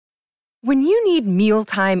When you need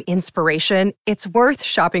mealtime inspiration, it's worth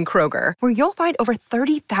shopping Kroger, where you'll find over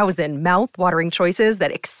 30,000 mouth-watering choices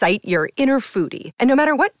that excite your inner foodie. And no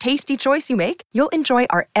matter what tasty choice you make, you'll enjoy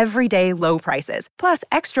our everyday low prices, plus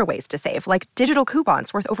extra ways to save, like digital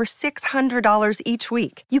coupons worth over $600 each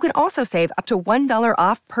week. You can also save up to $1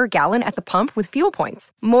 off per gallon at the pump with fuel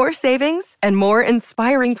points. More savings and more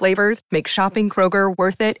inspiring flavors make shopping Kroger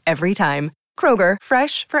worth it every time. Kroger,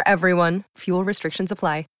 fresh for everyone. Fuel restrictions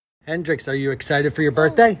apply. Hendrix, are you excited for your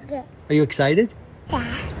birthday? Yeah. Are you excited?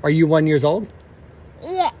 Yeah. Are you 1 year old?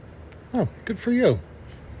 Yeah. Oh, good for you.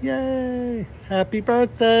 Yay! Happy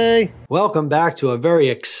birthday! Welcome back to a very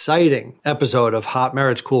exciting episode of Hot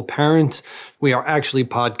Marriage Cool Parents. We are actually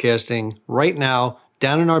podcasting right now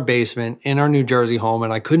down in our basement in our New Jersey home,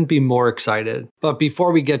 and I couldn't be more excited. But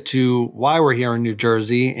before we get to why we're here in New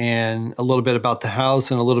Jersey and a little bit about the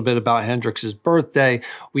house and a little bit about Hendrix's birthday,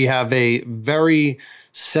 we have a very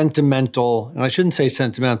sentimental, and I shouldn't say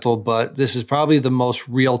sentimental, but this is probably the most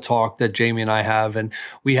real talk that Jamie and I have. And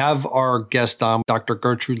we have our guest on, Dr.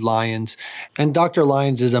 Gertrude Lyons. And Dr.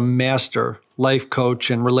 Lyons is a master life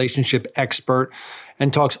coach and relationship expert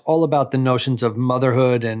and talks all about the notions of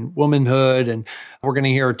motherhood and womanhood. And we're going to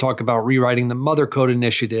hear her talk about rewriting the Mother Code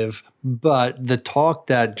Initiative. But the talk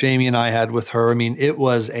that Jamie and I had with her, I mean, it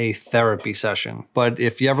was a therapy session. But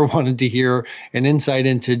if you ever wanted to hear an insight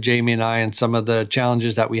into Jamie and I and some of the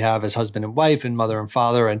challenges that we have as husband and wife and mother and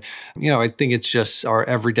father, and, I think it's just our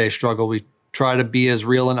everyday struggle. We try to be as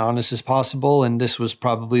real and honest as possible. And this was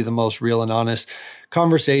probably the most real and honest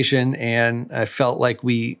conversation. And I felt like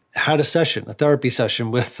we had a therapy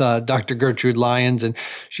session with Dr. Gertrude Lyons, and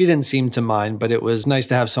she didn't seem to mind, but it was nice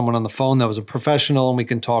to have someone on the phone that was a professional and we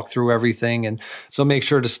can talk through everything. And so make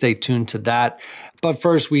sure to stay tuned to that. But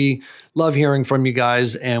first, we love hearing from you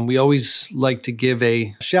guys, and we always like to give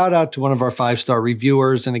a shout out to one of our 5-star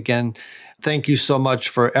reviewers. And again, thank you so much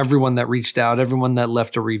for everyone that reached out, everyone that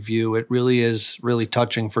left a review. It really is really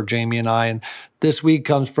touching for Jamie and I. And this week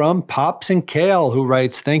comes from Pops and Kale, who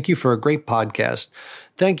writes, "Thank you for a great podcast.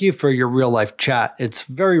 Thank you for your real life chat. It's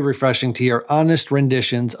very refreshing to hear honest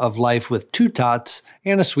renditions of life with 2 tots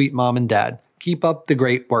and a sweet mom and dad. Keep up the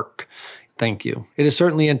great work." Thank you. It is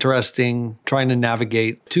certainly interesting trying to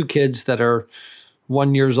navigate 2 kids that are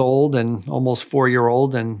 1 year old and almost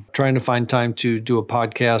 4-year-old, and trying to find time to do a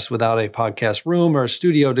podcast without a podcast room or a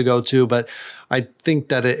studio to go to. But I think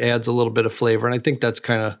that it adds a little bit of flavor. And I think that's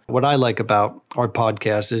kind of what I like about our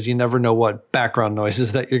podcast is you never know what background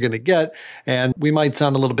noises that you're going to get. And we might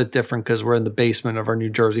sound a little bit different because we're in the basement of our New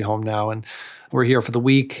Jersey home now. And we're here for the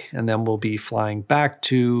week, and then we'll be flying back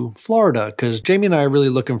to Florida because Jamie and I are really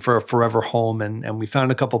looking for a forever home. And we found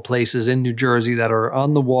a couple places in New Jersey that are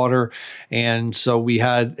on the water. And so we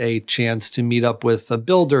had a chance to meet up with a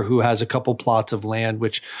builder who has a couple plots of land,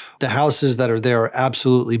 which the houses that are there are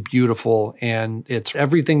absolutely beautiful. And it's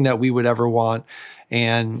everything that we would ever want.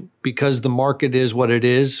 And because the market is what it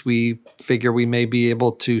is, we figure we may be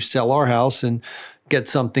able to sell our house and get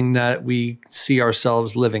something that we see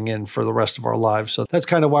ourselves living in for the rest of our lives. So that's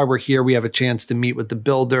kind of why we're here. We have a chance to meet with the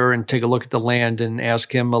builder and take a look at the land and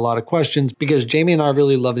ask him a lot of questions, because Jamie and I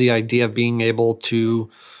really love the idea of being able to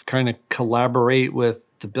kind of collaborate with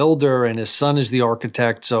the builder, and his son is the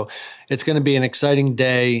architect. So it's going to be an exciting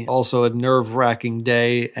day, also a nerve-wracking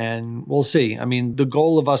day, and we'll see. I mean, the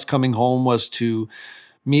goal of us coming home was to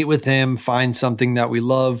meet with him, find something that we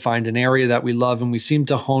love, find an area that we love, and we seem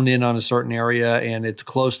to hone in on a certain area, and it's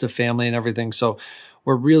close to family and everything. So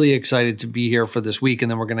we're really excited to be here for this week,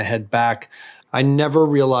 and then we're going to head back. I never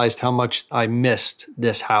realized how much I missed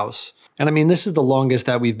this house. And I mean, this is the longest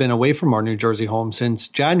that we've been away from our New Jersey home since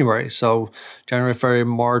January. So January, February,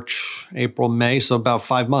 March, April, May. So about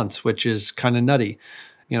 5 months, which is kind of nutty.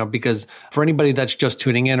 Because for anybody that's just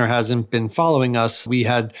tuning in or hasn't been following us, we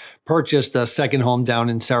had purchased a second home down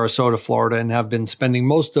in Sarasota, Florida, and have been spending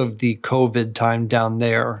most of the COVID time down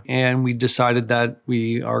there. And we decided that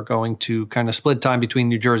we are going to kind of split time between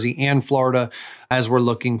New Jersey and Florida as we're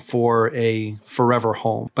looking for a forever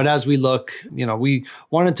home. But as we look, we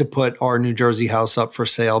wanted to put our New Jersey house up for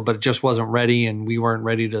sale, but it just wasn't ready, and we weren't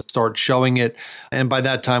ready to start showing it. And by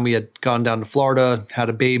that time, we had gone down to Florida, had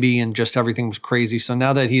a baby, and just everything was crazy. So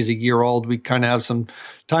now that he's a year old, we kind of have some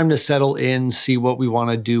time to settle in, see what we want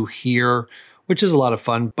to do here, which is a lot of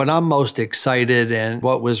fun. But I'm most excited, and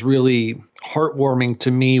what was really heartwarming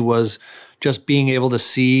to me was just being able to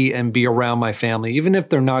see and be around my family, even if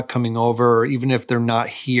they're not coming over, or even if they're not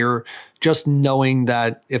here, just knowing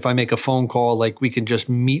that if I make a phone call, like we can just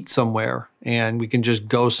meet somewhere and we can just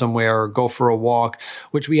go somewhere or go for a walk,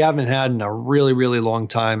 which we haven't had in a really, really long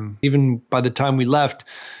time. Even by the time we left,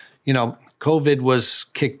 COVID was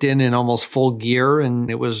kicked in almost full gear, and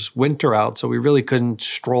it was winter out. So we really couldn't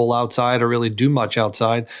stroll outside or really do much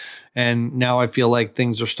outside. And now I feel like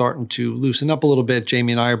things are starting to loosen up a little bit.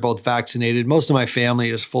 Jamie and I are both vaccinated. Most of my family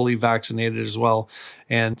is fully vaccinated as well.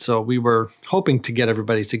 And so we were hoping to get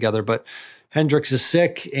everybody together, but Hendrix is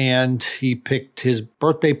sick and he picked his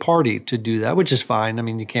birthday party to do that, which is fine. I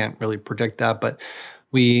mean, you can't really predict that, but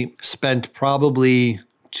we spent probably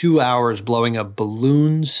 2 hours blowing up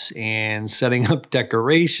balloons and setting up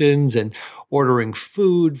decorations and ordering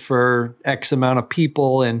food for X amount of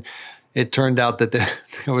people. And it turned out that there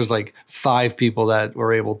was like 5 people that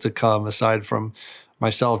were able to come aside from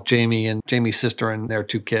myself, Jamie, and Jamie's sister and their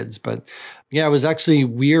 2 kids. But yeah, it was actually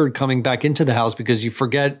weird coming back into the house because you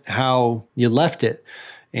forget how you left it.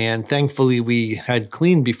 And thankfully we had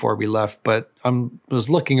cleaned before we left, but I was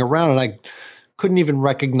looking around and I couldn't even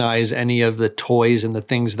recognize any of the toys and the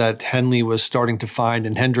things that Henley was starting to find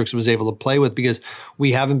and Hendrix was able to play with because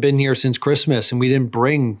we haven't been here since Christmas and we didn't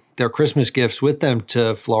bring their Christmas gifts with them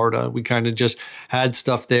to Florida. We kind of just had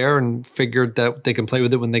stuff there and figured that they can play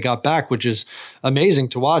with it when they got back, which is amazing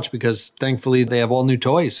to watch because thankfully they have all new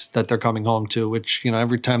toys that they're coming home to, which,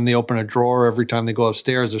 every time they open a drawer, every time they go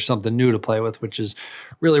upstairs, there's something new to play with, which is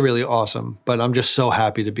really, really awesome. But I'm just so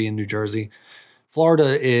happy to be in New Jersey.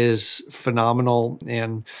 Florida is phenomenal,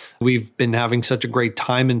 and we've been having such a great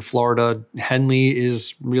time in Florida. Henley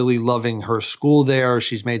is really loving her school there.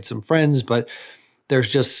 She's made some friends, but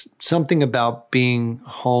there's just something about being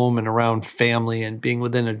home and around family and being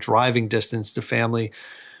within a driving distance to family.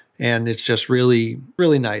 And it's just really,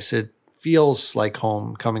 really nice. It feels like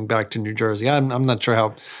home coming back to New Jersey. I'm not sure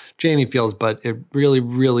how Jamie feels, but it really,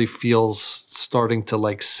 really feels starting to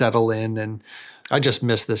like settle in. And I just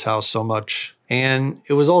miss this house so much. And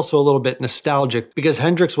it was also a little bit nostalgic because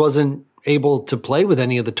Hendrix wasn't able to play with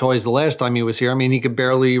any of the toys the last time he was here. I mean, he could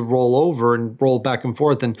barely roll over and roll back and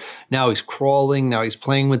forth. And now he's crawling. Now he's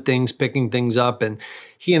playing with things, picking things up. And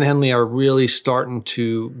he and Henley are really starting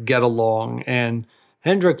to get along. And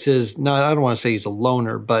Hendrix is not, I don't want to say he's a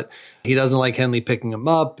loner, but he doesn't like Henley picking him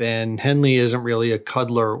up. And Henley isn't really a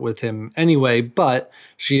cuddler with him anyway, but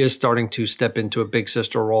she is starting to step into a big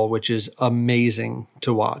sister role, which is amazing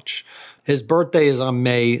to watch. His birthday is on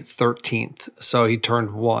May 13th, so he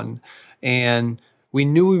turned 1. And we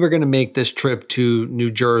knew we were going to make this trip to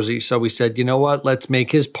New Jersey. So we said, you know what, let's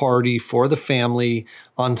make his party for the family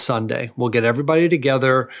on Sunday. We'll get everybody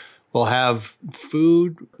together. We'll have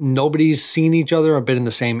food. Nobody's seen each other or been in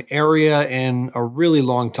the same area in a really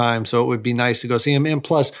long time, so it would be nice to go see him. And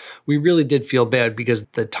plus, we really did feel bad because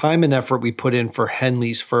the time and effort we put in for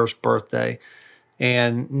Henley's first birthday,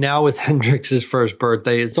 and now with Hendrix's first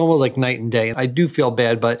birthday, it's almost like night and day. I do feel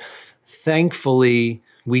bad, but thankfully,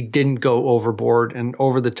 we didn't go overboard and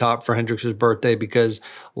over the top for Hendrix's birthday because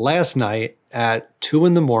last night at 2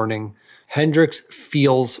 a.m, Hendrix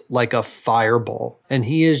feels like a fireball and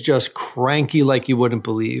he is just cranky like you wouldn't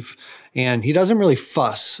believe. And he doesn't really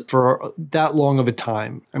fuss for that long of a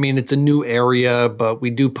time. I mean, it's a new area, but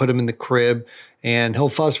we do put him in the crib and he'll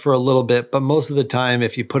fuss for a little bit. But most of the time,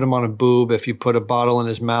 if you put him on a boob, if you put a bottle in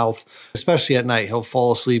his mouth, especially at night, he'll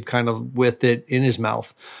fall asleep kind of with it in his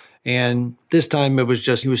mouth. And this time it was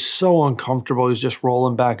just, he was so uncomfortable. He was just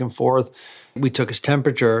rolling back and forth. We took his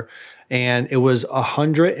temperature and it was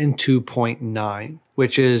 102.9,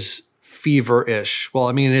 which is fever-ish. Well,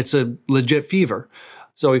 I mean, it's a legit fever.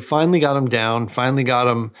 So we finally got him down, finally got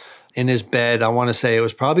him in his bed. I want to say it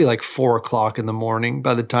was probably like 4 o'clock in the morning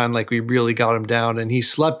by the time like we really got him down. And he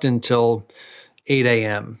slept until 8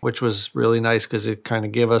 a.m., which was really nice because it kind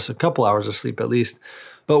of gave us a couple hours of sleep at least.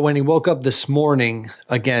 But when he woke up this morning,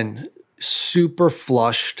 again, super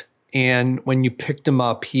flushed. And when you picked him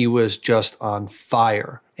up, he was just on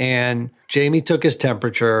fire. And Jamie took his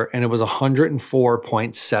temperature and it was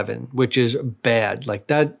 104.7, which is bad. Like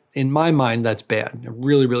that, in my mind, that's bad.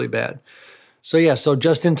 Really, really bad. So yeah, so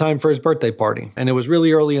just in time for his birthday party. And it was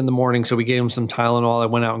really early in the morning, so we gave him some Tylenol. I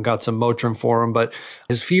went out and got some Motrin for him, but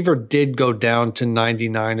his fever did go down to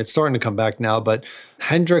 99. It's starting to come back now, but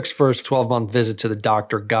Hendrix, for his 12-month visit to the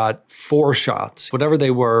doctor, got 4 shots, whatever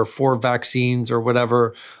they were, 4 vaccines or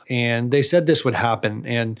whatever. And they said this would happen.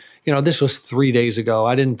 And, this was 3 days ago.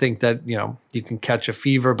 I didn't think that, you can catch a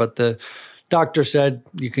fever, but the doctor said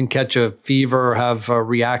you can catch a fever or have a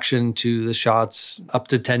reaction to the shots up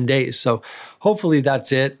to 10 days. So hopefully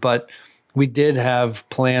that's it. But we did have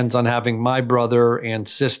plans on having my brother and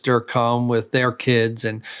sister come with their kids,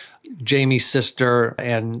 and Jamie's sister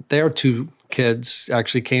and their 2 kids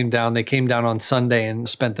actually came down. They came down on Sunday and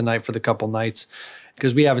spent the night for the couple nights.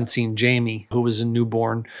 because we haven't seen Jamie, who was a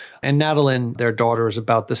newborn. And Natalie, their daughter, is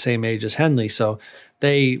about the same age as Henley. So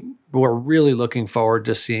they were really looking forward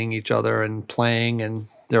to seeing each other and playing, and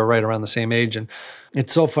they're right around the same age. And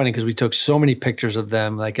it's so funny because we took so many pictures of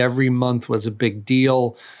them. Like every month was a big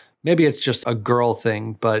deal. Maybe it's just a girl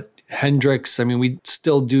thing, but Hendrix, I mean, we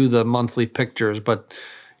still do the monthly pictures, but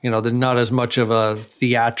they're not as much of a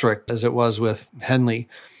theatric as it was with Henley.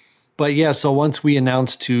 But yeah, so once we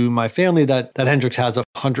announced to my family that Hendrix has a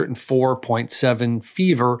 104.7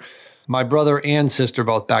 fever, my brother and sister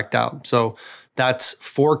both backed out. So that's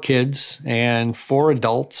 4 kids and 4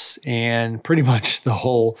 adults and pretty much the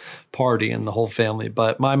whole party and the whole family.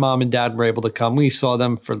 But my mom and dad were able to come. We saw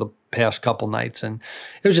them for the past couple nights, and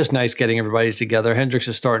it was just nice getting everybody together. Hendrix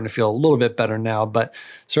is starting to feel a little bit better now, but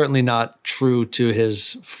certainly not true to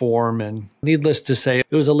his form. And needless to say,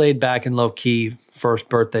 it was a laid back and low key first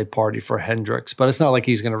birthday party for Hendrix, but it's not like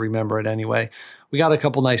he's going to remember it anyway. We got a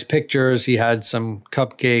couple nice pictures. He had some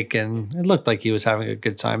cupcake and it looked like he was having a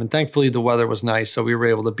good time. And thankfully the weather was nice, so we were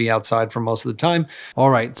able to be outside for most of the time. All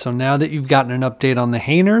right, so now that you've gotten an update on the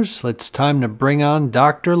Hainers, it's time to bring on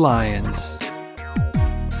Dr. Lyons.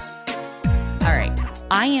 All right.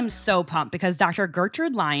 I am so pumped because Dr.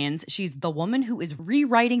 Gertrude Lyons, she's the woman who is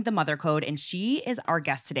rewriting the mother code, and she is our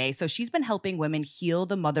guest today. So she's been helping women heal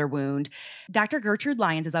the mother wound. Dr. Gertrude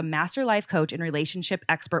Lyons is a master life coach and relationship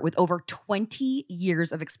expert with over 20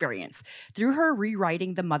 years of experience. Through her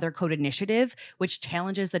Rewriting the Mother Code initiative, which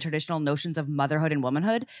challenges the traditional notions of motherhood and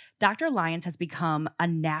womanhood, Dr. Lyons has become a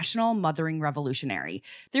national mothering revolutionary.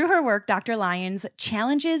 Through her work, Dr. Lyons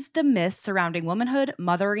challenges the myths surrounding womanhood,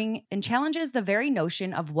 mothering, and challenges the very notion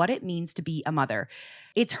of what it means to be a mother.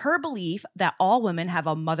 It's her belief that all women have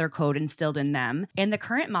a mother code instilled in them, and the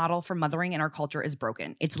current model for mothering in our culture is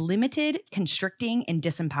broken. It's limited, constricting, and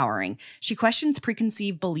disempowering. She questions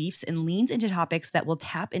preconceived beliefs and leans into topics that will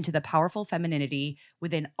tap into the powerful femininity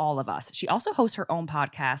within all of us. She also hosts her own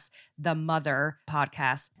podcast, The Mother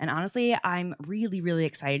Podcast. And honestly, I'm really, really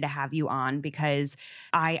excited to have you on because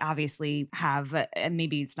I obviously have, and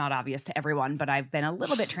maybe it's not obvious to everyone, but I've been a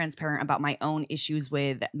little bit transparent about my own issues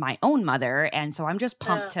with my own mother. And so I'm just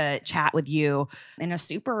pumped to chat with you in a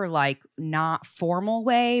super not formal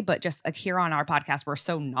way, but just here on our podcast, we're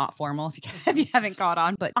so not formal if you haven't caught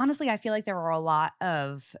on. But honestly, I feel like there are a lot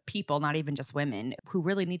of people, not even just women, who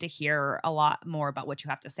really need to hear a lot more about what you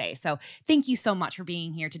have to say. So thank you so much for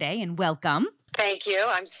being here today and welcome. Thank you.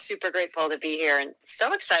 I'm super grateful to be here and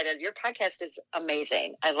so excited. Your podcast is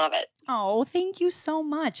amazing. I love it. Oh, thank you so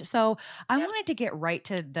much. So I wanted to get right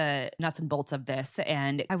to the nuts and bolts of this.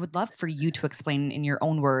 And I would love for you to explain in your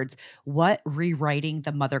own words what Rewriting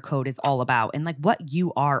the Mother Code is all about and what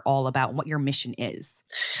you are all about and what your mission is.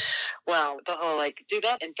 Well, the whole do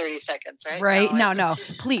that in 30 seconds, right? Right. No.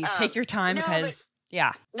 Please take your time because...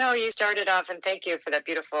 Yeah. No, you started off, and thank you for that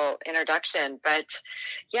beautiful introduction. But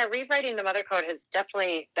yeah, Rewriting the Mother Code has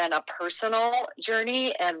definitely been a personal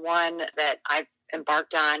journey and one that I've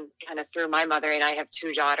embarked on kind of through my mothering. I have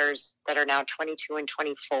 2 daughters that are now 22 and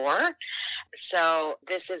 24. So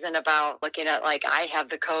this isn't about looking at I have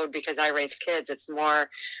the code because I raise kids. It's more,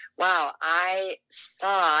 wow, I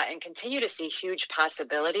saw and continue to see huge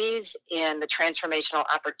possibilities in the transformational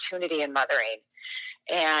opportunity in mothering.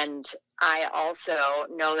 And I also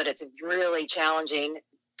know that it's really challenging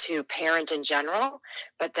to parent in general,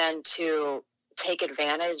 but then to take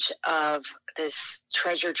advantage of this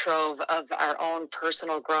treasure trove of our own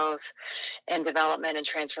personal growth and development and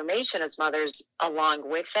transformation as mothers along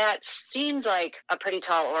with that seems like a pretty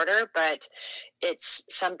tall order, but it's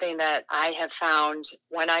something that I have found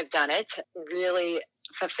when I've done it really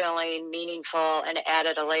fulfilling, meaningful, and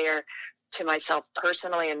added a layer to myself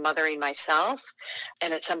personally and mothering myself.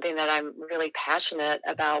 And it's something that I'm really passionate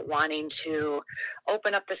about wanting to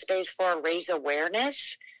open up the space for, raise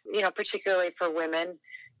awareness, particularly for women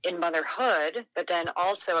in motherhood. But then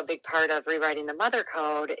also a big part of Rewriting the Mother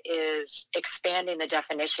Code is expanding the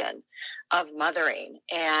definition of mothering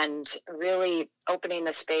and really opening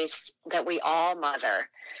the space that we all mother.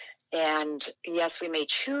 And yes, we may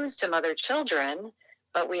choose to mother children,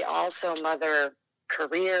 but we also mother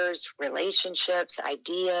careers, relationships,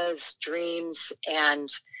 ideas, dreams, and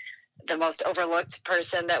the most overlooked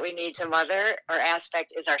person that we need to mother or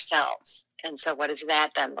aspect is ourselves. And so what does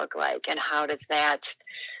that then look like? And how does that,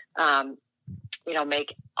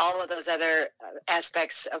 make all of those other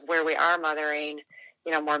aspects of where we are mothering,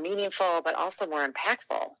 more meaningful, but also more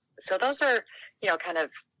impactful? So those are, kind of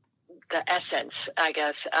the essence, I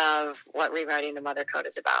guess, of what Rewriting the Mother Code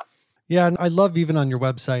is about. Yeah, and I love even on your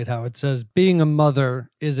website how it says being a mother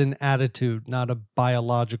is an attitude, not a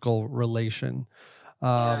biological relation.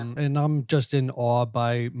 And I'm just in awe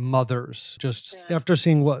by mothers. Just after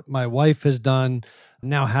seeing what my wife has done,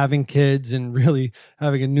 now having kids and really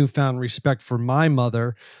having a newfound respect for my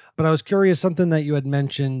mother. But I was curious, something that you had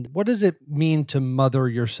mentioned, what does it mean to mother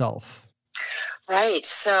yourself? Right.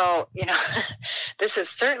 So, this has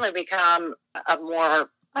certainly become a more,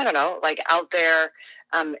 I don't know, like out there,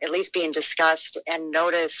 at least being discussed and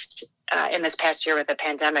noticed in this past year with the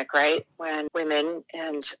pandemic, right? When women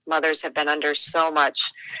and mothers have been under so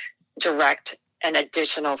much direct and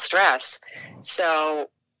additional stress. So,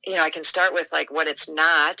 I can start with like what it's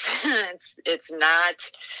not. It's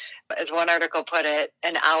not, as one article put it,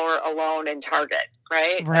 an hour alone in Target,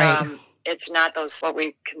 right? Right. It's not those what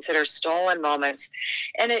we consider stolen moments.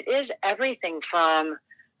 And it is everything from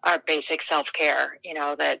our basic self-care,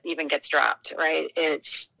 that even gets dropped, right?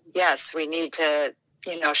 It's, yes, we need to,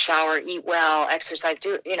 shower, eat well, exercise,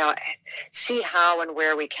 see how and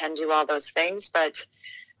where we can do all those things. But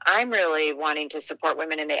I'm really wanting to support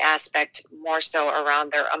women in the aspect more so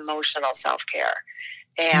around their emotional self-care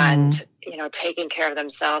and, taking care of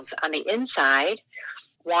themselves on the inside.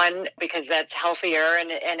 One, because that's healthier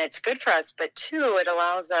and it's good for us. But two, it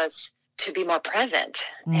allows us to be more present.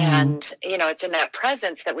 And, it's in that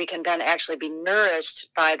presence that we can then actually be nourished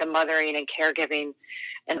by the mothering and caregiving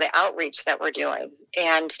and the outreach that we're doing.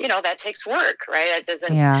 And, that takes work, right? It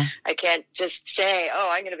doesn't, I can't just say,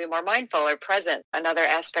 I'm going to be more mindful or present. Another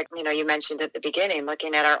aspect, you mentioned at the beginning,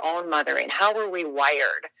 looking at our own mothering. How were we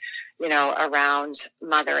wired, around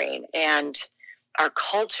mothering? And our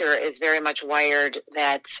culture is very much wired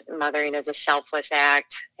that mothering is a selfless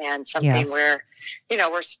act and something where,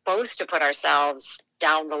 we're supposed to put ourselves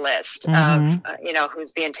down the list of,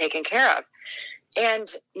 who's being taken care of.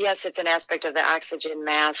 And yes, it's an aspect of the oxygen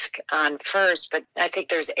mask on first, but I think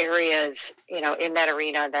there's areas, in that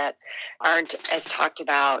arena that aren't as talked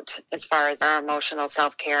about as far as our emotional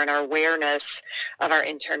self-care and our awareness of our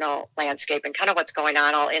internal landscape and kind of what's going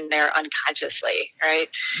on all in there unconsciously, right?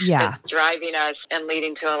 Yeah. It's driving us and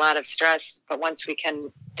leading to a lot of stress. But once we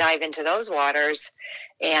can dive into those waters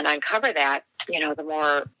and uncover that, the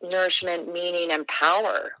more nourishment, meaning, and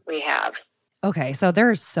power we have. Okay, so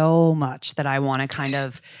there's so much that I want to kind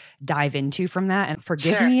of dive into from that. And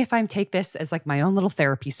forgive me if I take this as like my own little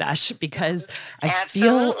therapy sesh, because I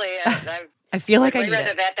feel like I need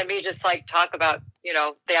rather it. that than me just like talk about,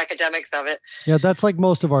 the academics of it. Yeah, that's like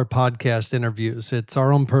most of our podcast interviews. It's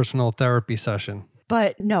our own personal therapy session.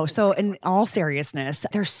 But no, so in all seriousness,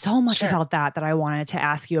 there's so much about that I wanted to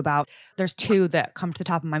ask you about. There's two that come to the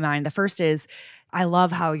top of my mind. The first is, I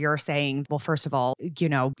love how you're saying, well, first of all,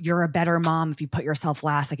 you're a better mom if you put yourself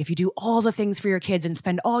last. Like if you do all the things for your kids and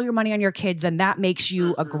spend all your money on your kids, then that makes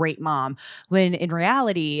you a great mom. When in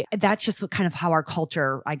reality, that's just kind of how our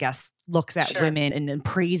culture, I guess, looks at women and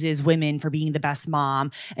praises women for being the best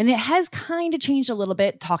mom. And it has kind of changed a little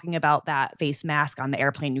bit, talking about that face mask on the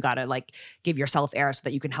airplane. You got to like give yourself air so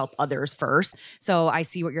that you can help others first. So I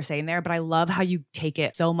see what you're saying there, but I love how you take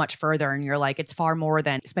it so much further. And you're like, it's far more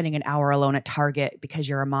than spending an hour alone at Target because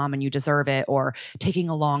you're a mom and you deserve it, or taking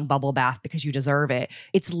a long bubble bath because you deserve it.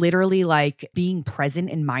 It's literally like being present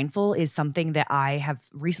and mindful is something that I have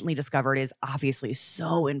recently discovered is obviously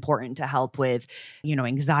so important to help with,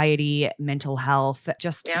 anxiety, mental health,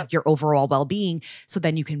 just your overall well-being. So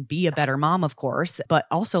then you can be a better mom, of course, but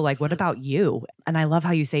also like, what about you? And I love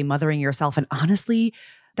how you say mothering yourself. And honestly,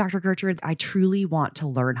 Dr. Gertrude, I truly want to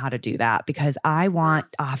learn how to do that, because I want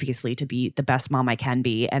obviously to be the best mom I can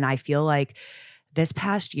be. And I feel like this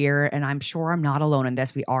past year, and I'm sure I'm not alone in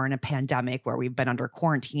this, we are in a pandemic where we've been under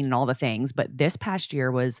quarantine and all the things, but this past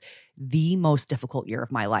year was the most difficult year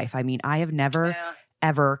of my life. I mean, I have never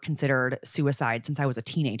ever considered suicide since I was a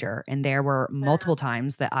teenager. And there were multiple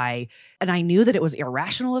times that I knew that it was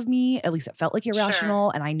irrational of me, at least it felt like irrational.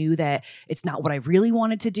 And I knew that it's not what I really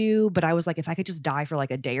wanted to do. But I was like, if I could just die for like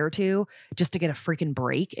a day or two just to get a freaking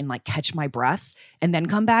break and like catch my breath and then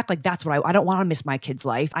come back, like that's what I don't want to miss my kid's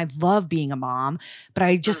life. I love being a mom, but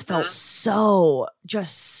I just felt so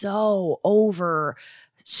over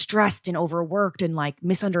stressed and overworked and like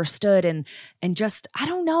misunderstood and just, I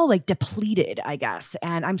don't know, like depleted, I guess.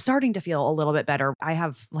 And I'm starting to feel a little bit better. I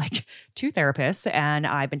have like 2 therapists and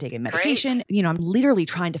I've been taking medication. Great. I'm literally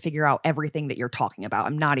trying to figure out everything that you're talking about.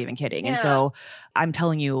 I'm not even kidding. And so I'm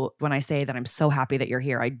telling you, when I say that I'm so happy that you're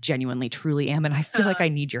here, I genuinely, truly am. And I feel like I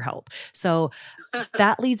need your help. So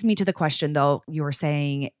that leads me to the question though. You were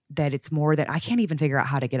saying that it's more that I can't even figure out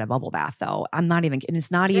how to get a bubble bath though. I'm not even, and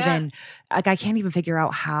it's not even like, I can't even figure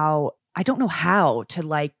out how, I don't know how to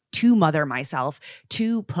like, to mother myself,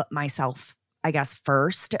 to put myself I guess,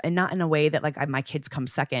 first, and not in a way that like my kids come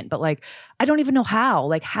second, but like, I don't even know how.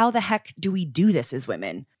 Like, how the heck do we do this as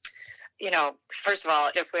women? First of all,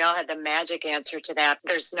 if we all had the magic answer to that,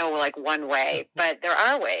 there's no like one way, but there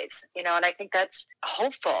are ways, and I think that's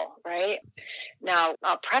hopeful, right? Now,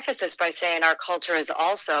 I'll preface this by saying our culture is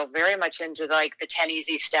also very much into like the 10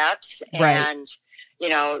 easy steps. Right. And,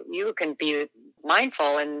 you can be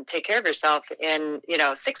mindful and take care of yourself in,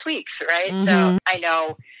 6 weeks, right? Mm-hmm. So I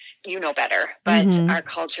know you know better, but Mm-hmm. our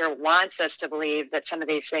culture wants us to believe that some of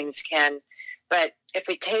these things can. But if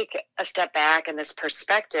we take a step back in this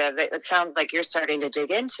perspective, it sounds like you're starting to dig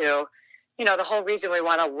into, the whole reason we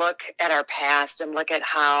want to look at our past and look at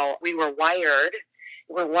how we were wired.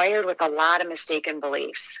 We're wired with a lot of mistaken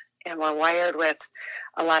beliefs, and we're wired with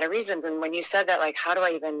a lot of reasons. And when you said that, like, how do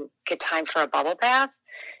I even get time for a bubble bath?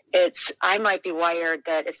 I might be wired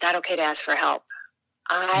that it's not okay to ask for help.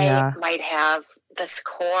 I might have this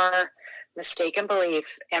core mistaken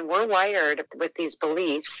belief, and we're wired with these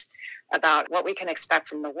beliefs about what we can expect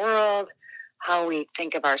from the world, how we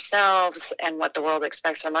think of ourselves, and what the world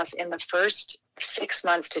expects from us in the first 6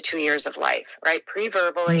 months to 2 years of life, right?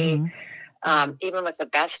 Pre-verbally, even with the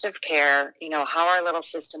best of care, how our little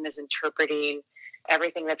system is interpreting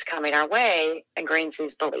everything that's coming our way ingrains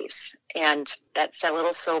these beliefs. And that's a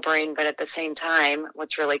little sobering, but at the same time,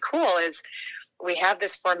 what's really cool is we have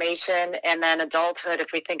this formation, and then adulthood,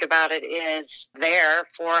 if we think about it, is there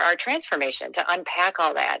for our transformation, to unpack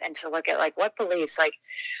all that and to look at like what beliefs, like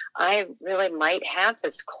I really might have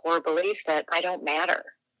this core belief that I don't matter,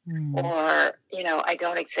 or, I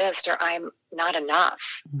don't exist, or I'm not enough.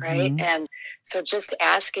 Right. And so just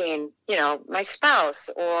asking, my spouse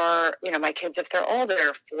or, my kids, if they're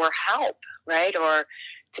older, for help, right. Or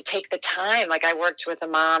to take the time. Like I worked with a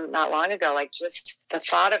mom not long ago, like just the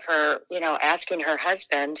thought of her, asking her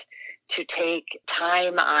husband to take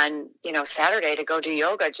time on, Saturday to go do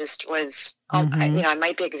yoga just was, I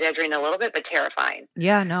might be exaggerating a little bit, but terrifying.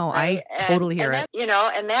 Yeah, no, right? I totally hear it.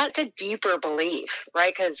 And that's a deeper belief,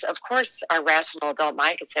 right? Because of course our rational adult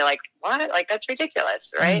mind could say like, what? Like that's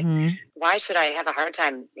ridiculous, right? Why should I have a hard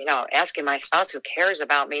time, asking my spouse who cares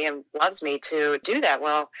about me and loves me to do that?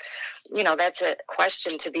 Well, that's a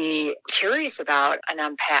question to be curious about and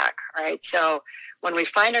unpack, right? So when we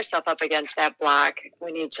find ourselves up against that block,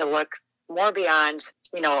 we need to look more beyond,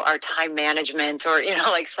 our time management or,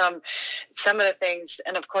 like some of the things.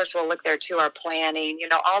 And of course, we'll look there too, our planning,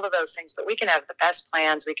 all of those things. But we can have the best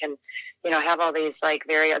plans. We can, have all these like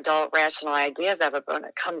very adult, rational ideas of it. But when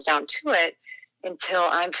it comes down to it, until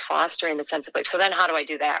I'm fostering the sense of belief. So then how do I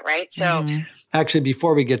do that, right? So actually,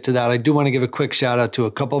 before we get to that, I do want to give a quick shout out to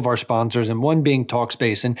a couple of our sponsors, and one being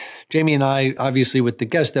Talkspace. And Jamie and I, obviously with the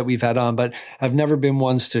guests that we've had on, but have never been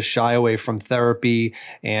ones to shy away from therapy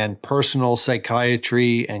and personal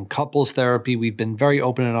psychiatry and couples therapy. We've been very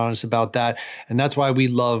open and honest about that. And that's why we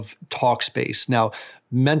love Talkspace. Now,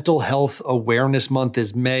 Mental Health Awareness Month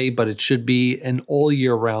is May, but it should be an all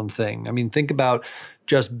year round thing. I mean, think about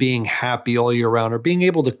just being happy all year round or being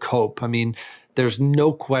able to cope. I mean, there's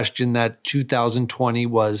no question that 2020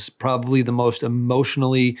 was probably the most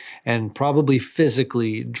emotionally and probably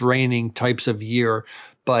physically draining types of year,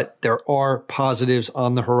 but there are positives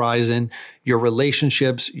on the horizon. Your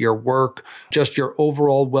relationships, your work, just your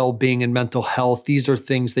overall well-being and mental health. These are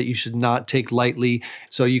things that you should not take lightly.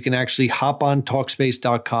 So you can actually hop on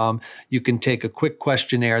Talkspace.com. You can take a quick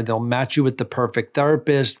questionnaire. They'll match you with the perfect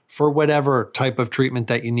therapist for whatever type of treatment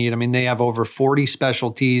that you need. I mean, they have over 40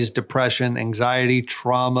 specialties: depression, anxiety,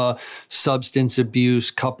 trauma, substance abuse,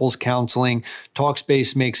 couples counseling.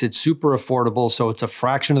 Talkspace makes it super affordable, so it's a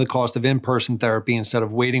fraction of the cost of in-person therapy. Instead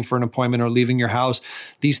of waiting for an appointment or leaving your house,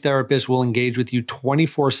 these therapists will engage with you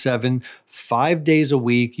 24/7, 5 days a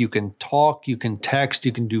week. You can talk, you can text,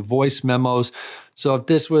 you can do voice memos. So if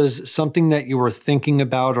this was something that you were thinking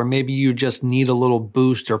about, or maybe you just need a little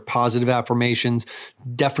boost or positive affirmations,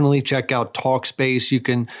 definitely check out Talkspace. You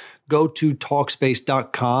can go to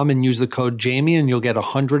Talkspace.com and use the code Jamie, and you'll get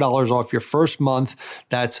 $100 off your first month.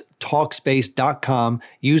 That's Talkspace.com.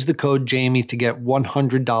 Use the code Jamie to get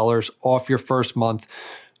 $100 off your first month.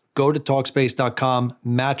 Go to Talkspace.com,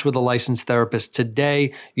 match with a licensed therapist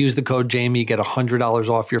today. Use the code Jamie, get $100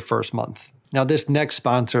 off your first month. Now, this next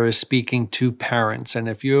sponsor is speaking to parents. And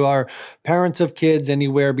if you are parents of kids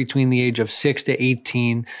anywhere between the age of 6 to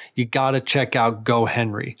 18, you got to check out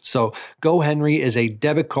GoHenry. So GoHenry is a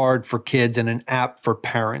debit card for kids and an app for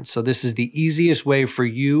parents. So this is the easiest way for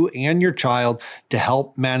you and your child to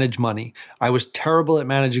help manage money. I was terrible at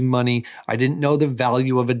managing money. I didn't know the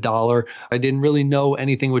value of a dollar. I didn't really know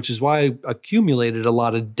anything, which is why I accumulated a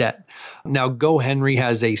lot of debt. Now, GoHenry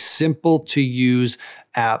has a simple to use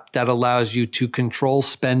app that allows you to control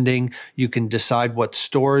spending. You can decide what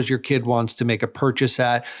stores your kid wants to make a purchase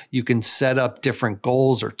at. You can set up different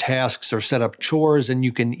goals or tasks or set up chores, and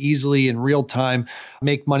you can easily in real time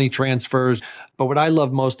make money transfers. But what I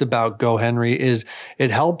love most about GoHenry is it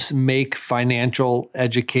helps make financial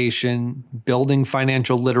education, building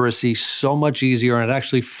financial literacy so much easier and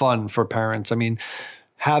actually fun for parents. I mean,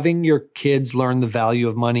 having your kids learn the value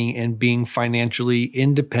of money and being financially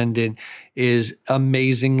independent is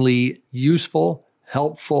amazingly useful,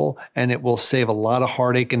 helpful, and it will save a lot of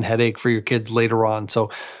heartache and headache for your kids later on. So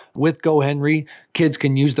with GoHenry, kids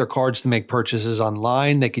can use their cards to make purchases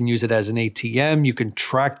online. They can use it as an ATM. You can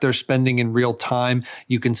track their spending in real time.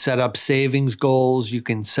 You can set up savings goals. You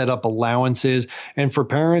can set up allowances. And for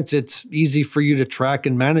parents, it's easy for you to track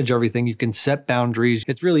and manage everything. You can set boundaries.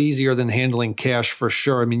 It's really easier than handling cash for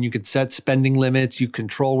sure. I mean, you could set spending limits. You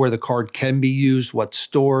control where the card can be used, what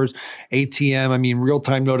stores, ATM. I mean,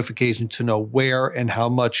 real-time notifications to know where and how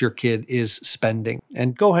much your kid is spending.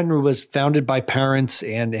 And GoHenry was founded by parents,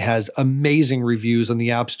 and it has amazing reviews on the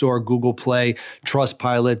App Store, Google Play,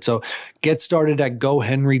 Trustpilot. So get started at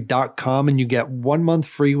GoHenry.com and you get 1 month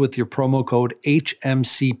free with your promo code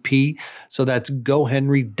HMCP. So that's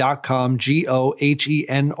GoHenry.com,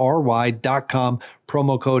 GoHenry.com,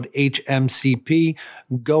 promo code HMCP,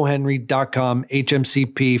 GoHenry.com,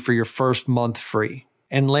 HMCP for your first month free.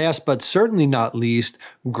 And last but certainly not least,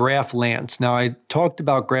 Graflance. Now, I talked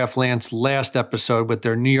about Graflance last episode with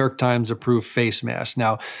their New York Times approved face mask.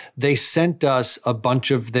 Now, they sent us a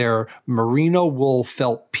bunch of their merino wool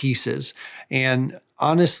felt pieces. And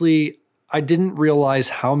honestly, I didn't realize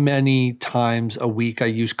how many times a week I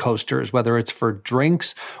use coasters, whether it's for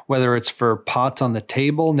drinks, whether it's for pots on the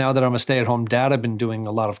table. Now that I'm a stay-at-home dad, I've been doing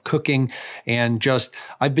a lot of cooking and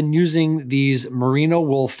I've been using these merino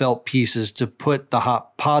wool felt pieces to put the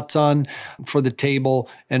hot pots on for the table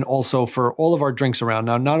and also for all of our drinks around.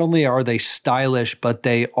 Now, not only are they stylish, but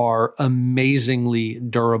they are amazingly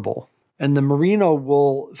durable. And the merino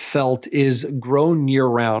wool felt is grown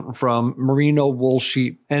year-round from merino wool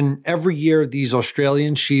sheep. And every year, these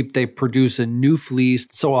Australian sheep, they produce a new fleece,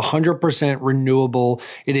 so 100% renewable.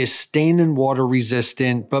 It is stain and water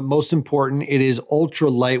resistant, but most important, it is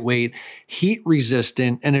ultra lightweight, heat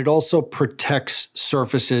resistant, and it also protects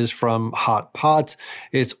surfaces from hot pots.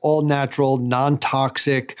 It's all natural,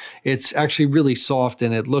 non-toxic. It's actually really soft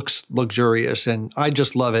and it looks luxurious, and I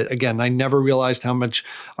just love it. Again, I never realized how much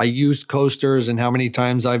I used coasters and how many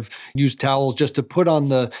times I've used towels just to put on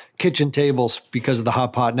the kitchen tables because of the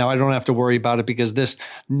hot pot. Now I don't have to worry about it because this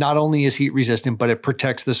not only is heat resistant, but it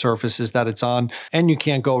protects the surfaces that it's on. And you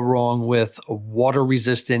can't go wrong with water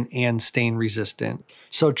resistant and stain resistant.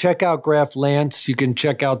 So check out Graflance. You can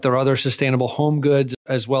check out their other sustainable home goods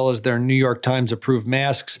as well as their New York Times approved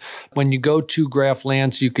masks. When you go to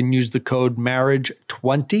Graflance, you can use the code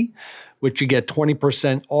MARRIAGE20, which you get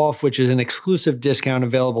 20% off, which is an exclusive discount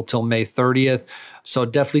available till May 30th. So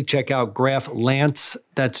definitely check out Graflance.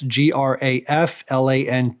 That's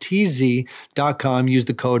GRAFLANTZ.com. Use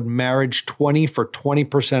the code MARRIAGE20 for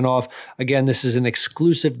 20% off. Again, this is an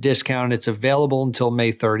exclusive discount. It's available until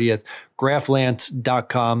May 30th.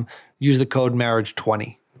 Graflance.com. Use the code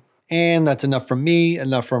MARRIAGE20. And that's enough from me,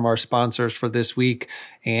 enough from our sponsors for this week.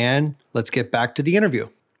 And let's get back to the interview.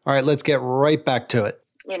 All right, let's get right back to it.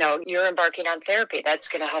 You know, you're embarking on therapy. That's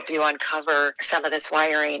going to help you uncover some of this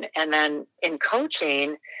wiring. And then in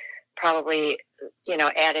coaching, probably,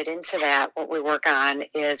 added into that, what we work on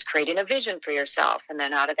is creating a vision for yourself. And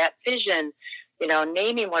then out of that vision,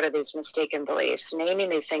 naming what are these mistaken beliefs, naming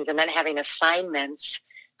these things, and then having assignments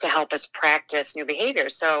to help us practice new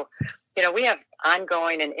behaviors. So, we have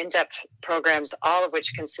ongoing and in-depth programs, all of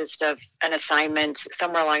which consist of an assignment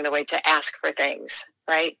somewhere along the way to ask for things,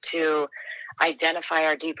 right? To identify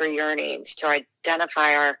our deeper yearnings, to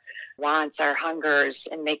identify our wants, our hungers,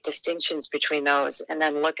 and make distinctions between those, and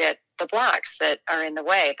then look at the blocks that are in the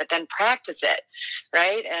way, but then practice it,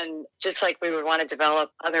 right? And just like we would want to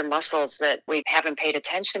develop other muscles that we haven't paid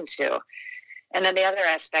attention to. And then the other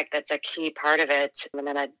aspect that's a key part of it, and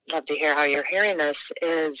then I'd love to hear how you're hearing this,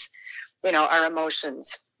 is, our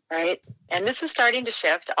emotions, right? And this is starting to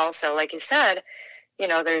shift also, like you said,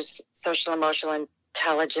 there's social emotional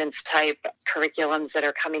intelligence type curriculums that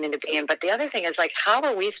are coming into being. But the other thing is, like, how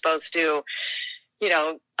are we supposed to,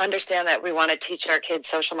 understand that we want to teach our kids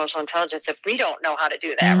social emotional intelligence if we don't know how to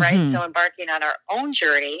do that, right? So embarking on our own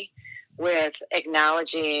journey with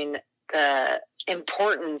acknowledging the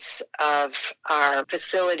importance of our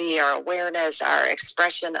facility, our awareness, our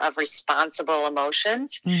expression of responsible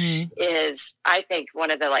emotions is, I think,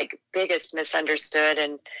 one of the biggest misunderstood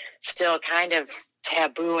and still kind of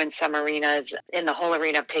taboo in some arenas, in the whole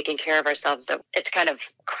arena of taking care of ourselves, that it's kind of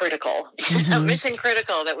critical, mission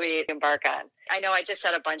critical that we embark on. I know I just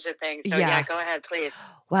said a bunch of things. So yeah, go ahead, please.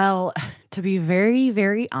 Well, to be very,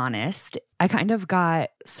 very honest, I kind of got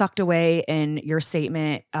sucked away in your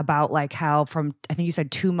statement about like how from, I think you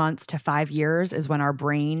said 2 months to 5 years is when our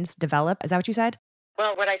brains develop. Is that what you said?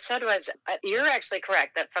 Well, what I said was, you're actually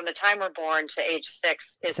correct that from the time we're born to age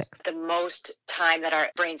 6 is the most time that our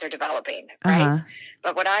brains are developing, right?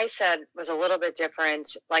 But what I said was a little bit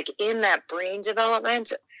different. Like in that brain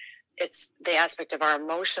development, it's the aspect of our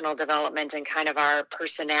emotional development and kind of our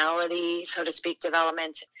personality, so to speak,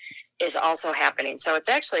 development is also happening. So it's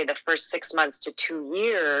actually the first 6 months to 2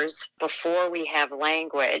 years before we have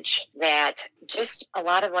language that just a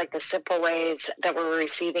lot of like the simple ways that we're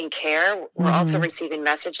receiving care, we're also receiving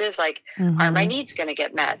messages like, are my needs going to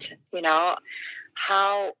get met? You know,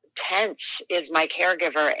 how tense is my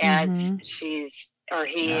caregiver as she's or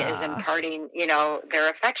he is imparting, you know, their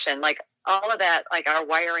affection? Like all of that, like our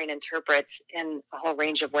wiring interprets in a whole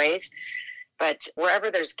range of ways. But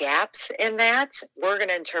wherever there's gaps in that, we're going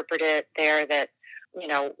to interpret it there that, you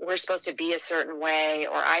know, we're supposed to be a certain way,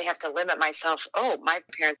 or I have to limit myself. Oh, my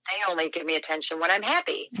parents, they only give me attention when I'm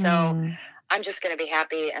happy. So I'm just going to be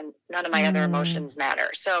happy and none of my other emotions matter.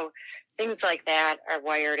 So things like that are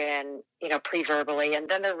wired in, you know, pre-verbally, and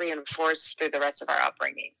then they're reinforced through the rest of our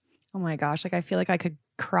upbringing. Oh my gosh. Like I feel like I could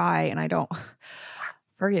cry and I don't,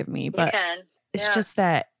 forgive me, but it's just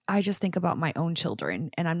that I just think about my own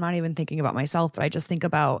children and I'm not even thinking about myself, but I just think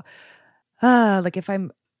about, like if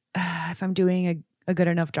I'm doing a good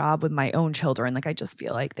enough job with my own children, like I just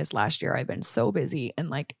feel like this last year I've been so busy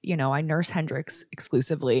and like, you know, I nurse Hendrix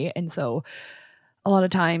exclusively. And so a lot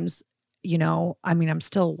of times, you know, I mean, I'm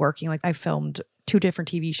still working, like I filmed 2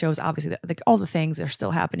 different TV shows, obviously like all the things are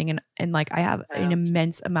still happening. And like, I have an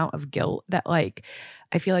immense amount of guilt that like,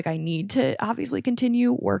 I feel like I need to obviously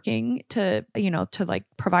continue working to, you know, to like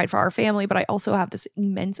provide for our family. But I also have this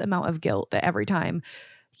immense amount of guilt that every time,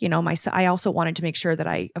 you know, I also wanted to make sure that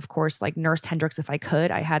I, of course, like nursed Hendrix if I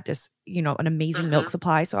could. I had this, you know, an amazing milk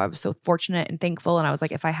supply. So I was so fortunate and thankful. And I was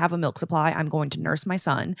like, if I have a milk supply, I'm going to nurse my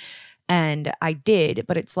son. And I did.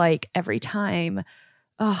 But it's like every time,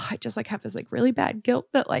 I just like have this like really bad guilt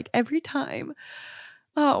that like every time,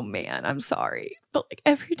 oh man, I'm sorry. But like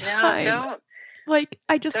every time. No, don't. Like,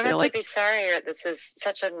 I just don't feel have like to be sorry. This is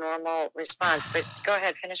such a normal response, but go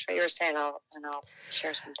ahead, finish what you were saying. I'll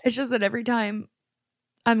share something. It's just that every time,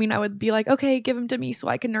 I mean, I would be like, okay, give him to me so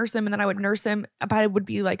I can nurse him. And then I would nurse him, but I would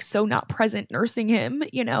be like so not present nursing him,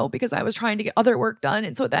 you know, because I was trying to get other work done.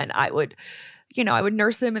 And so then I would, you know, I would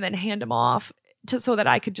nurse him and then hand him off so that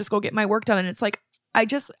I could just go get my work done. And it's like, I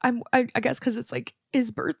guess because it's like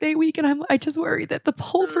his birthday week and I just worry that the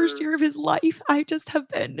whole first year of his life, I just have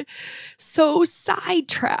been so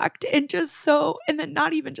sidetracked and then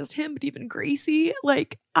not even just him, but even Gracie,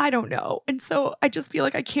 like, I don't know. And so I just feel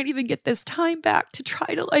like I can't even get this time back to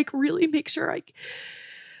try to like really make sure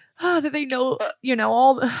that they know, you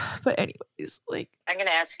know, but anyways, like. I'm going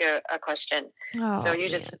to ask you a question. So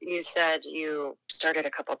you said you started a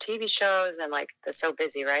couple TV shows and like they're so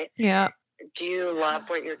busy, right? Yeah. Do you love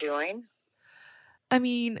what you're doing? I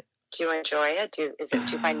mean, do you enjoy it? Do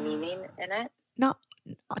you find meaning in it? Not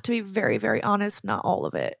to be very, very honest, not all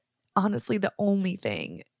of it. Honestly, the only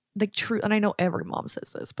thing, like true, and I know every mom says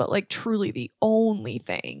this, but like truly the only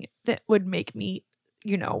thing that would make me,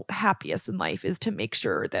 you know, happiest in life is to make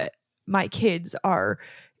sure that my kids are,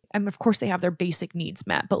 and of course they have their basic needs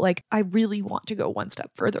met, but like I really want to go one step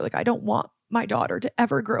further. Like I don't want my daughter to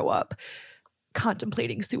ever grow up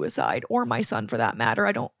contemplating suicide, or my son for that matter.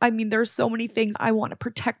 There's so many things I want to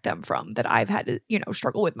protect them from that I've had to, you know,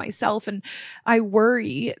 struggle with myself. And I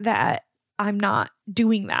worry that I'm not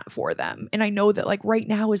doing that for them. And I know that like right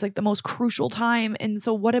now is like the most crucial time. And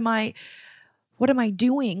so what am I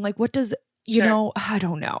doing? Like, what does, you know, I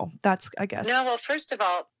don't know. That's, I guess. No, well, first of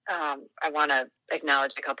all, I want to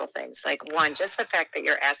acknowledge a couple things. Like one, just the fact that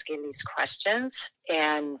you're asking these questions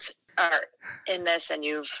and are in this, and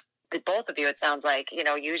both of you, it sounds like, you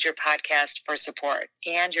know, use your podcast for support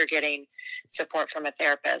and you're getting support from a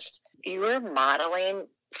therapist. You're modeling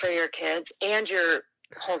for your kids and you're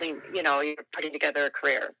holding, you know, you're putting together a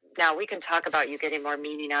career. Now we can talk about you getting more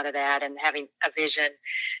meaning out of that and having a vision.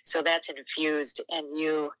 So that's infused. And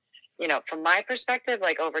you know, from my perspective,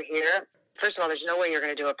 like over here, first of all, there's no way you're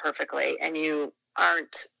going to do it perfectly. And you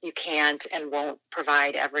can't and won't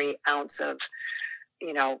provide every ounce of,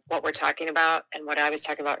 you know, what we're talking about and what I was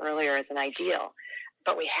talking about earlier is an ideal.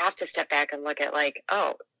 But we have to step back and look at like,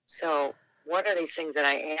 oh, so what are these things that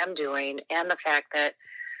I am doing? And the fact that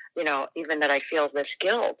even that I feel this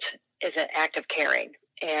guilt is an act of caring.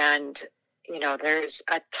 And, there's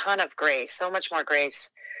a ton of grace, so much more grace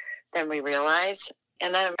than we realize.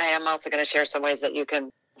 And then I am also going to share some ways that you can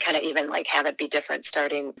kind of even like have it be different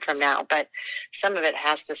starting from now. But some of it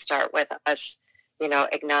has to start with us,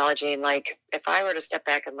 acknowledging, like, if I were to step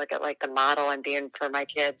back and look at like the model and being for my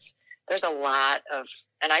kids, there's a lot of,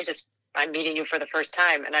 and I'm meeting you for the first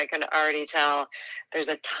time, and I can already tell there's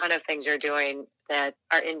a ton of things you're doing that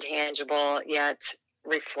are intangible yet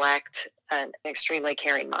reflect an extremely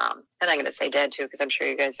caring mom. And I'm going to say dad too, because I'm sure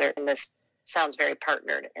you guys are in this, sounds very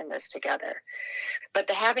partnered in this together. But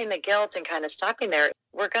having the guilt and kind of stopping there,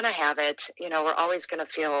 we're going to have it, we're always going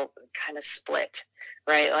to feel kind of split,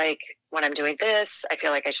 right? Like when I'm doing this, I feel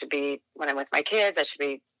like when I'm with my kids, I should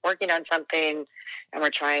be working on something, and we're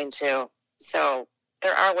trying to. So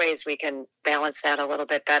there are ways we can balance that a little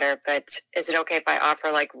bit better, but is it okay if I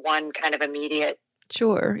offer like one kind of immediate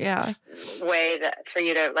Sure, yeah. way that for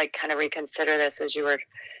you to like kind of reconsider this as you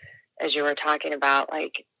were talking about,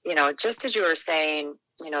 like, just as you were saying,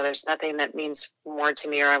 there's nothing that means more to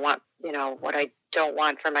me, or I want, what I don't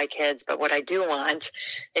want for my kids, but what I do want,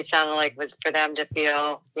 it sounded like was for them to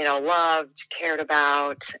feel, loved, cared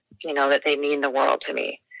about, that they mean the world to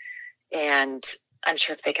me. And I'm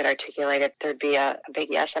sure if they could articulate it, there'd be a big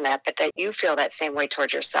yes in that, but that you feel that same way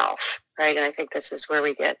towards yourself, right? And I think this is where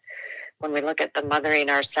we get, when we look at the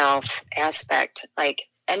mothering ourself aspect, like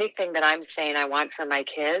anything that I'm saying I want for my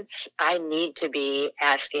kids, I need to be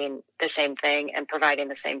asking the same thing and providing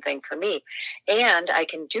the same thing for me. And I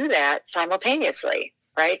can do that simultaneously,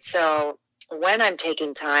 right? So when I'm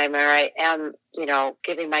taking time, or I am,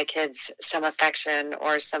 giving my kids some affection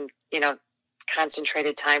or some,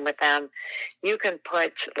 concentrated time with them, you can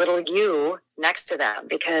put little you next to them,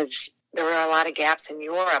 because there were a lot of gaps in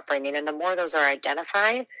your upbringing. And the more those are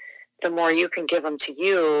identified, the more you can give them to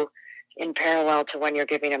you in parallel to when you're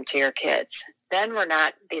giving them to your kids. Then we're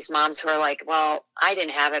not these moms who are like, well, I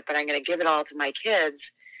didn't have it, but I'm going to give it all to my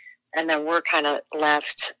kids. And then we're kind of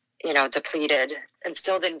left, depleted and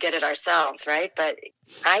still didn't get it ourselves, right? But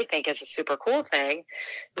I think it's a super cool thing.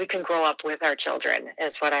 We can grow up with our children,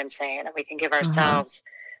 is what I'm saying. And we can give ourselves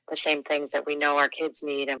the same things that we know our kids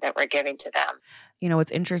need and that we're giving to them.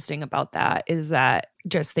 What's interesting about that is that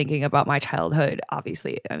just thinking about my childhood,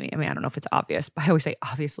 obviously, I mean, I don't know if it's obvious, but I always say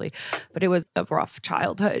obviously, but it was a rough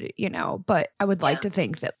childhood, but I would like to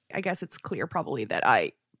think that, I guess it's clear probably that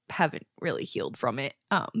I haven't really healed from it.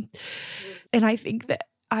 And I think that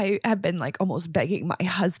I have been like almost begging my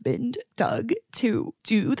husband, Doug, to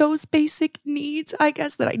do those basic needs, I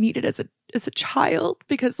guess, that I needed as a child,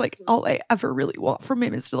 because like all I ever really want from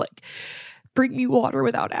him is to like bring me water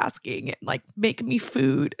without asking and like make me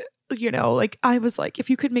food. Like I was like, if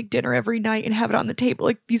you could make dinner every night and have it on the table,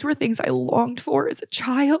 like these were things I longed for as a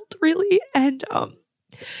child, really. And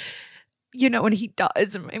and he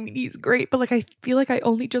does. I mean, he's great, but like I feel like I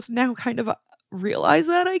only just now kind of realize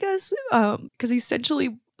that, I guess, because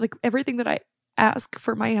essentially like everything that I ask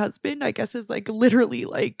for my husband, I guess, is like literally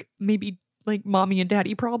like maybe like mommy and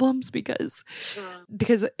daddy problems, because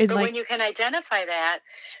but when you can identify that,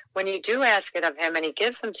 when you do ask it of him and he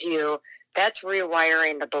gives them to you, that's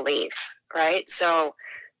rewiring the belief, right? So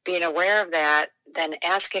being aware of that, then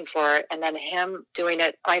asking for it, and then him doing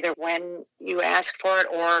it either when you ask for it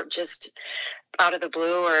or just out of the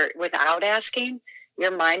blue or without asking,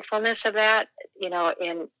 your mindfulness of that,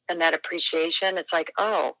 in that appreciation, it's like,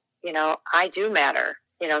 oh, I do matter.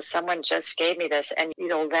 Someone just gave me this, and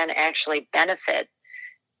you'll then actually benefit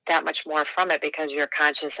that much more from it because you're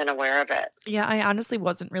conscious and aware of it. Yeah, I honestly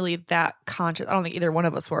wasn't really that conscious. I don't think either one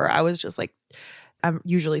of us were. I was just like, I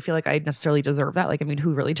usually feel like I necessarily deserve that. Like, I mean,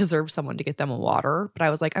 who really deserves someone to get them a water? But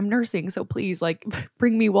I was like, I'm nursing, so please, like,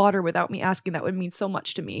 bring me water without me asking. That would mean so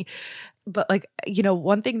much to me. But like,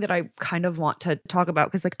 one thing that I kind of want to talk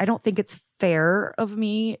about, because like, I don't think it's fair of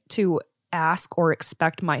me to ask or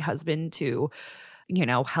expect my husband to,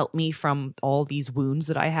 help me from all these wounds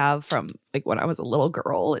that I have from like when I was a little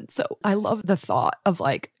girl. And so I love the thought of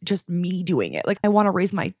like just me doing it. Like I want to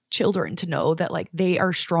raise my children to know that like they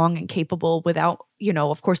are strong and capable without,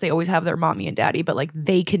 of course they always have their mommy and daddy, but like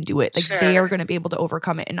they can do it. Like they are going to be able to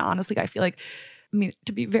overcome it. And honestly, I feel like,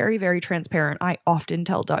 to be very, very transparent, I often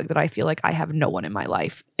tell Doug that I feel like I have no one in my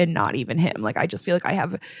life, and not even him. Like I just feel like I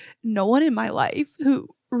have no one in my life who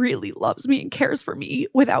really loves me and cares for me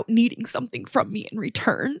without needing something from me in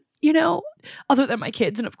return, other than my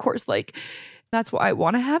kids. And of course, like that's why I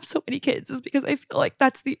want to have so many kids, is because I feel like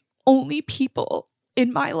that's the only people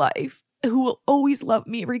in my life who will always love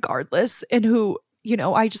me regardless, and who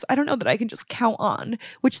I don't know that I can just count on,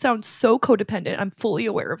 which sounds so codependent. I'm fully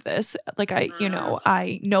aware of this. Like I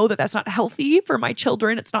know that that's not healthy for my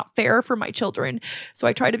children. It's not fair for my children. So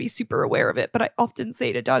I try to be super aware of it. But I often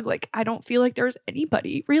say to Doug, like, I don't feel like there's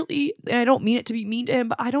anybody really, and I don't mean it to be mean to him,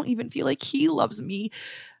 but I don't even feel like he loves me,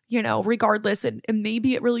 regardless. And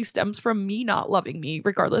maybe it really stems from me not loving me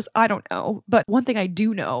regardless. I don't know. But one thing I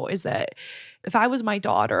do know is that if I was my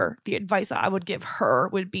daughter, the advice that I would give her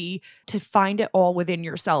would be to find it all within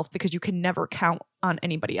yourself, because you can never count on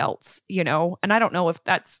anybody else, And I don't know if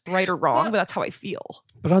that's right or wrong, but that's how I feel.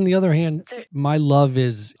 But on the other hand, my love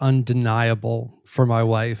is undeniable for my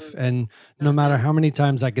wife. And no matter how many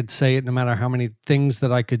times I could say it, no matter how many things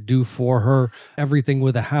that I could do for her, everything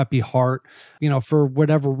with a happy heart, for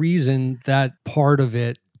whatever reason, that part of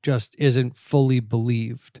it just isn't fully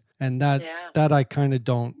believed. And that I kind of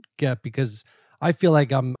don't get, because I feel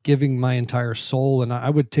like I'm giving my entire soul, and I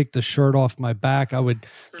would take the shirt off my back. I would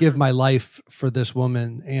give my life for this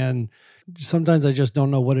woman. And sometimes I just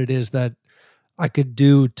don't know what it is that I could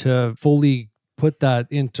do to fully put that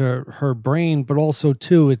into her brain. But also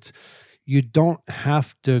too, you don't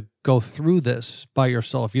have to go through this by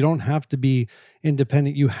yourself. You don't have to be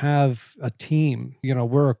independent. You have a team,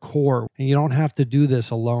 we're a core, and you don't have to do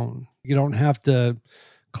this alone. You don't have to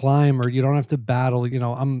climb, or you don't have to battle.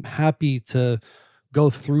 I'm happy to go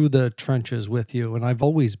through the trenches with you, and I've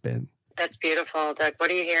always been. That's beautiful, Doug. What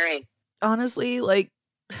are you hearing? Honestly, like,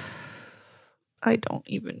 I don't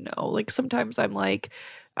even know. Like, sometimes I'm like,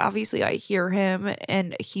 obviously I hear him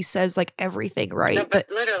and he says like everything right. No, but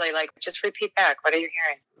literally, like, just repeat back. What are you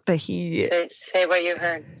hearing? That he say what you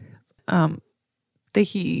heard. That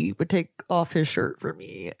he would take off his shirt for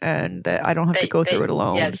me, and that I don't have to go through it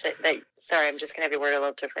alone. Yes. Sorry, I'm just going to have your word a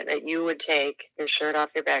little different. That you would take your shirt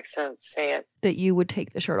off your back. So say it. That you would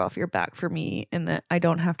take the shirt off your back for me, and that I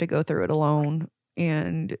don't have to go through it alone,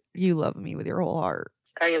 and you love me with your whole heart.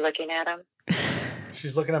 Are you looking at him?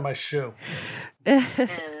 She's looking at my shoe. See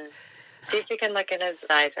if you can look in his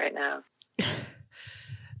eyes right now.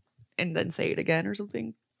 And then say it again or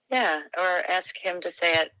something. Yeah, or ask him to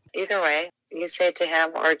say it. Either way, you say it to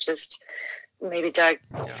him, or just maybe Doug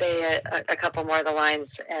say a couple more of the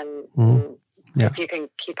lines, and if you can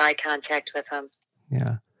keep eye contact with him.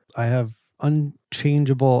 Yeah, I have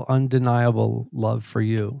unchangeable, undeniable love for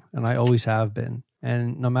you, and I always have been.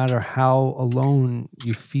 And no matter how alone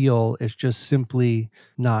you feel, it's just simply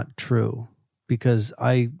not true, because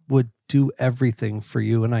I would do everything for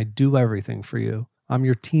you, and I do everything for you. I'm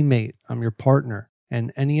your teammate. I'm your partner.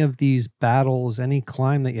 And any of these battles, any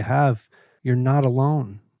climb that you have, you're not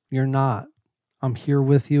alone. You're not. I'm here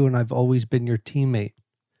with you, and I've always been your teammate.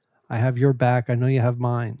 I have your back. I know you have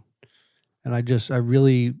mine. And I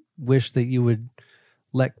really wish that you would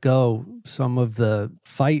let go some of the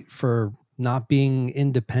fight for not being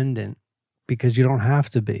independent, because you don't have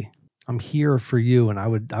to be. I'm here for you, and I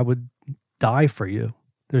would die for you.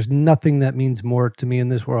 There's nothing that means more to me in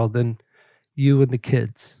this world than you and the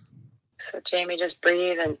kids. So Jamie, just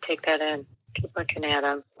breathe and take that in. Keep looking at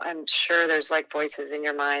him. I'm sure there's like voices in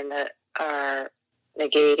your mind that are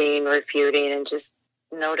negating, refuting, and just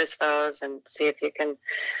notice those and see if you can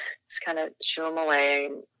just kind of shoo them away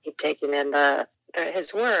and keep taking in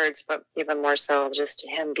his words, but even more so just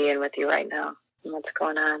him being with you right now and what's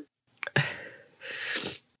going on.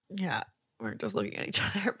 Yeah, we're just looking at each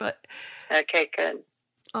other, but okay, good.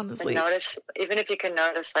 Honestly, and notice, even if you can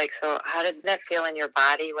notice, like, so how did that feel in your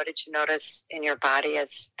body? What did you notice in your body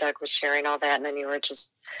as Doug was sharing all that, and then you were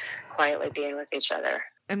just quietly being with each other?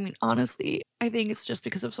 I mean, honestly, I think it's just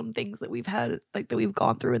because of some things that we've had, like, that we've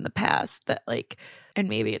gone through in the past that, like, and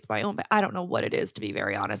maybe it's my own, but I don't know what it is, to be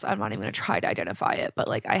very honest. I'm not even going to try to identify it, but,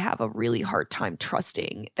 like, I have a really hard time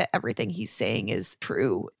trusting that everything he's saying is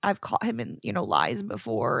true. I've caught him in, lies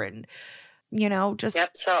before, and, just.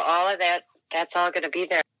 Yep. So all of that, that's all going to be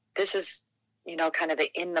there. This is, kind of the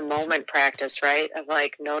in the moment practice, right? Of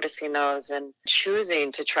like noticing those and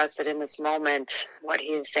choosing to trust that in this moment, what he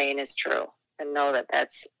is saying is true, and know that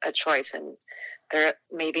that's a choice. And there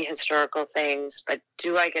may be historical things, but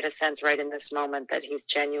do I get a sense right in this moment that he's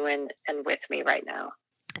genuine and with me right now?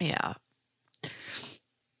 Yeah.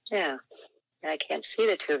 Yeah. And I can't see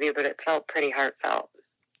the two of you, but it felt pretty heartfelt.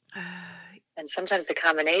 And sometimes the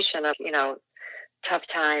combination of, tough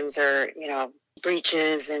times or,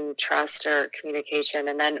 breaches in trust or communication,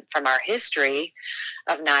 and then from our history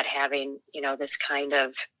of not having, this kind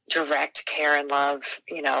of direct care and love,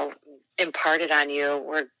 imparted on you,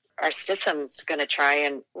 where our system's going to try,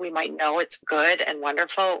 and we might know it's good and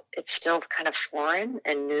wonderful. It's still kind of foreign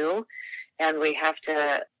and new, and we have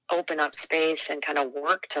to open up space and kind of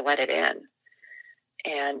work to let it in.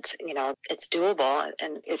 And, it's doable,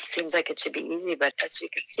 and it seems like it should be easy, but as you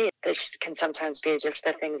can see, this can sometimes be just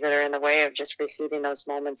the things that are in the way of just receiving those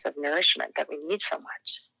moments of nourishment that we need so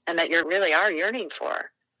much and that you really are yearning for.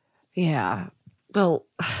 Yeah. Well,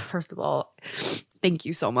 first of all, thank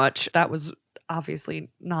you so much. That was obviously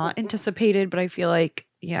not anticipated, but I feel like,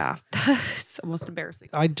 yeah, it's almost embarrassing.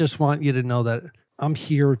 I just want you to know that I'm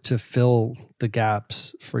here to fill the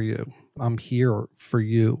gaps for you. I'm here for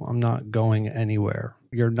you. I'm not going anywhere.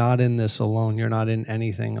 You're not in this alone. You're not in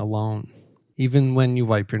anything alone. Even when you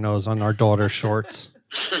wipe your nose on our daughter's shorts,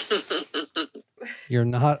 you're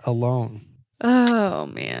not alone. Oh,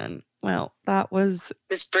 man. Well, that was...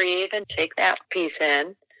 Just breathe and take that piece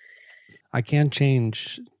in. I can't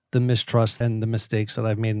change the mistrust and the mistakes that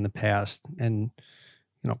I've made in the past. And,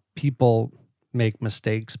 people make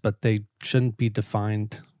mistakes, but they shouldn't be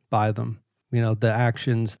defined by them. The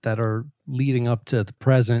actions that are leading up to the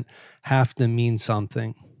present have to mean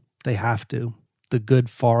something. They have to. The good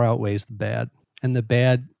far outweighs the bad. And the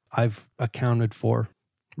bad I've accounted for,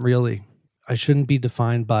 really. I shouldn't be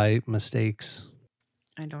defined by mistakes.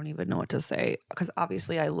 I don't even know what to say, because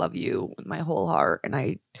obviously I love you with my whole heart and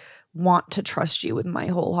I want to trust you with my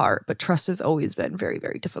whole heart, but trust has always been very,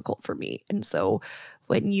 very difficult for me. And so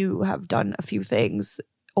when you have done a few things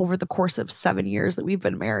over the course of 7 years that we've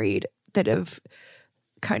been married that have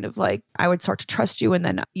kind of like, I would start to trust you and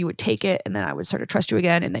then you would take it, and then I would start to trust you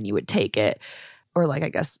again and then you would take it, or like, I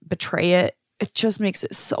guess, betray it. It just makes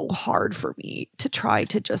it so hard for me to try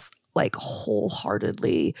to just like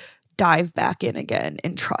wholeheartedly dive back in again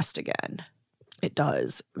and trust again. It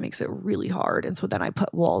does. It makes it really hard. And so then I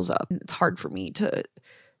put walls up, and it's hard for me to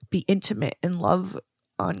be intimate and love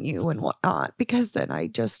on you and whatnot, because then I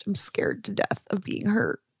just am scared to death of being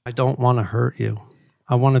hurt. I don't want to hurt you.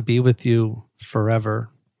 I want to be with you forever.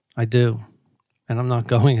 I do. And I'm not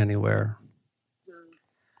going anywhere.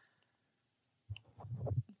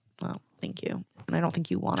 Well, thank you. And I don't think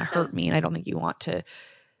you want to hurt me. And I don't think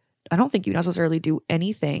you necessarily do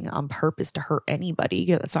anything on purpose to hurt anybody.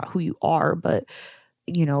 That's not who you are. But,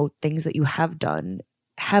 things that you have done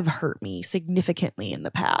have hurt me significantly in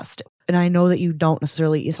the past. And I know that you don't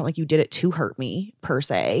necessarily, it's not like you did it to hurt me per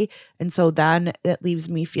se. And so then it leaves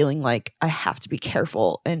me feeling like I have to be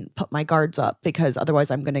careful and put my guards up, because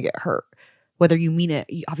otherwise I'm going to get hurt. Whether you mean it,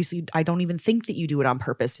 obviously, I don't even think that you do it on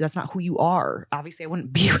purpose. That's not who you are. Obviously, I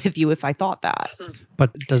wouldn't be with you if I thought that.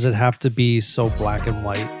 But does it have to be so black and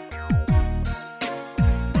white?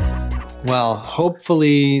 Well,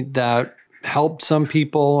 hopefully that helped some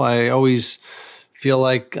people. I always feel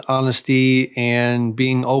like honesty and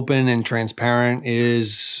being open and transparent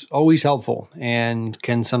is always helpful and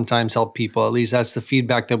can sometimes help people. At least that's the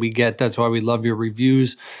feedback that we get. That's why we love your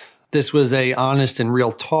reviews. This was a honest and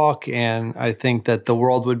real talk, and I think that the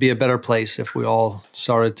world would be a better place if we all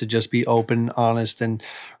started to just be open, honest, and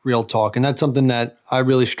real talk. And that's something that I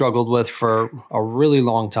really struggled with for a really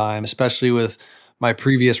long time, especially with my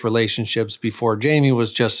previous relationships before Jamie,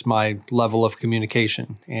 was just my level of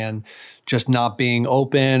communication and just not being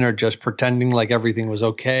open or just pretending like everything was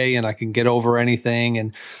okay and I can get over anything.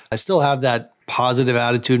 And I still have that positive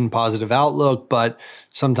attitude and positive outlook, but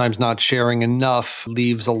sometimes not sharing enough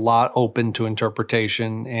leaves a lot open to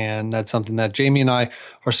interpretation. And that's something that Jamie and I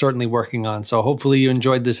are certainly working on. So hopefully you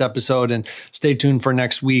enjoyed this episode, and stay tuned for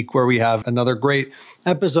next week where we have another great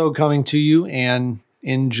episode coming to you. And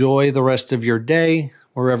enjoy the rest of your day,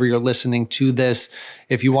 wherever you're listening to this.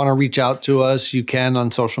 If you want to reach out to us, you can on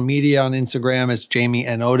social media. On Instagram, it's Jamie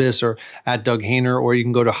and Otis, or at Doug Hayner, or you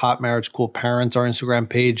can go to Hot Marriage Cool Parents, our Instagram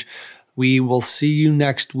page. We will see you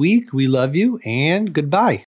next week. We love you, and goodbye.